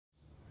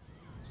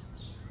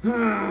Hey,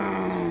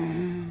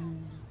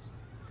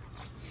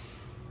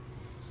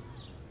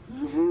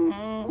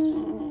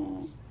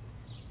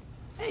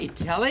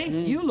 Telly,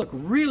 you look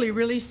really,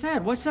 really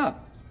sad. What's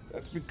up?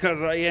 That's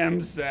because I am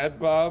sad,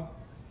 Bob.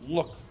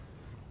 Look,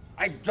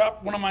 I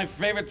dropped one of my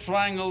favorite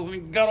triangles and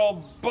it got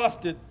all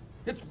busted.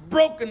 It's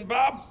broken,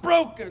 Bob,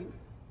 broken.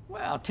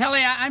 Well,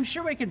 Telly, I'm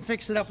sure we can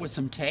fix it up with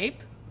some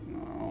tape.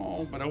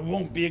 No, but it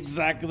won't be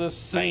exactly the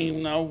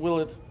same now, will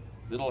it?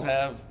 It'll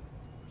have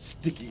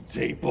sticky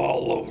tape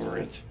all over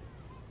it.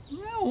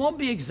 Well, it won't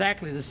be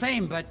exactly the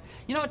same, but,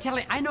 you know,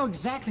 Telly, I know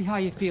exactly how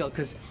you feel,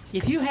 because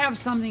if you have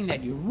something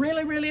that you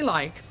really, really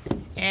like,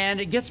 and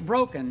it gets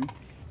broken,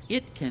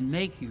 it can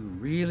make you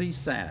really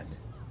sad.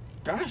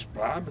 Gosh,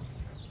 Bob,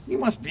 you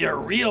must be a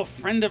real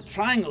friend of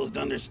triangles to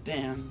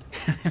understand.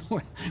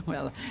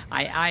 Well,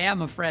 I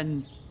am a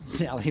friend,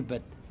 Telly,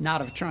 but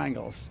not of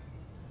triangles.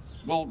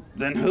 Well,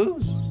 then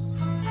whose?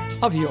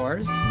 Of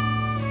yours.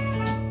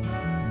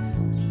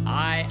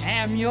 I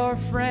am your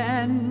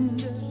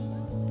friend.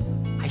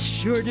 I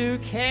sure do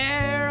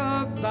care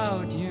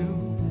about you.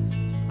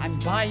 I'm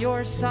by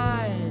your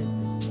side.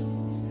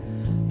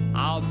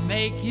 I'll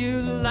make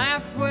you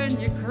laugh when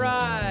you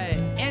cry,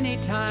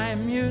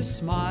 anytime you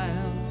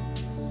smile,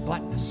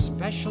 but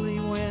especially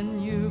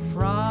when you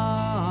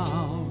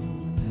frown.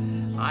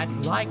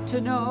 I'd like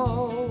to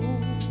know,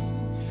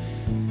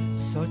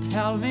 so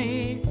tell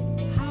me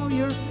how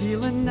you're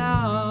feeling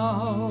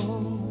now.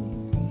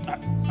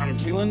 I'm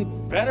feeling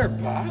better,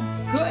 Bob.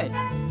 Good.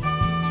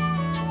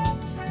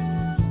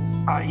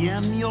 I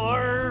am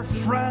your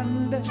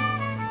friend.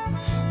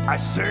 I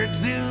sure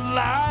do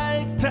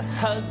like to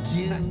hug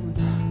you.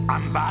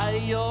 I'm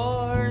by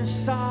your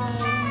side.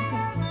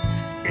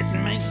 It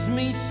makes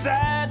me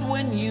sad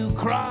when you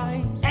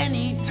cry,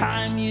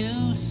 anytime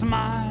you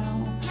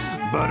smile,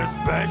 but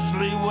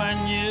especially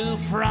when you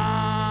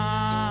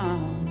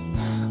frown.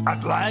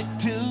 I'd like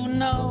to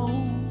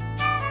know,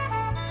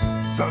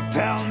 so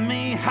tell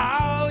me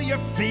how you're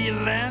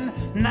feeling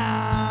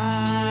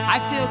now. I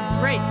feel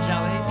great,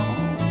 Telly.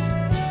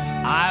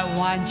 I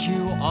want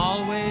you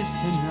always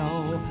to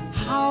know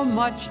how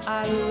much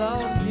I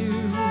love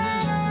you.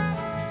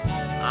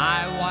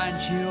 I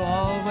want you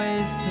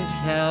always to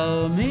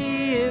tell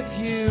me if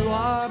you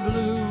are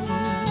blue.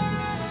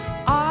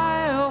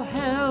 I'll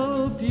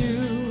help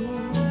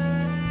you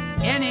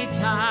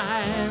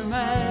anytime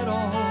at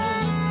all.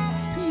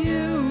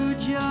 You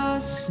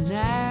just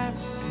snap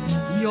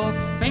your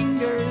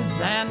fingers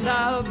and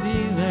I'll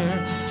be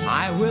there.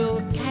 I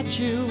will catch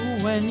you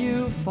when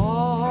you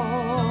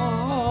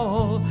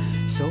fall.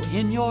 So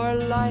in your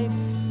life,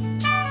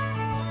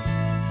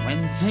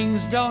 when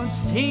things don't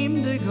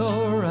seem to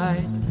go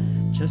right,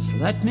 just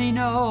let me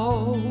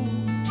know.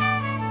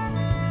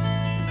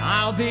 And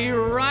I'll be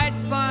right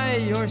by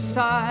your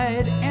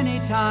side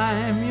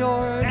anytime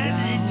you're down.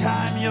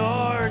 Anytime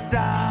you're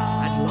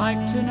down. I'd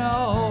like to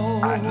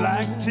know. I'd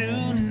like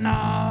to know.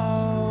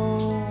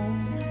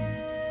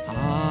 I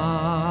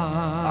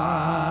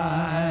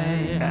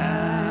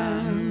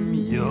am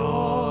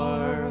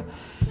your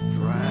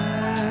friend.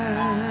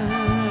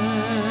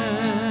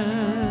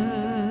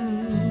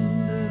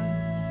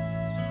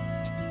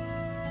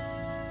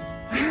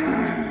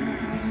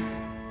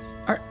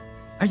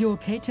 Are you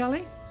okay,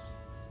 Telly?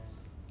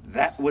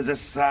 That was a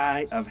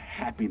sigh of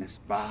happiness,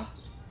 Bob.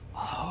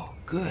 Oh,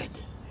 good.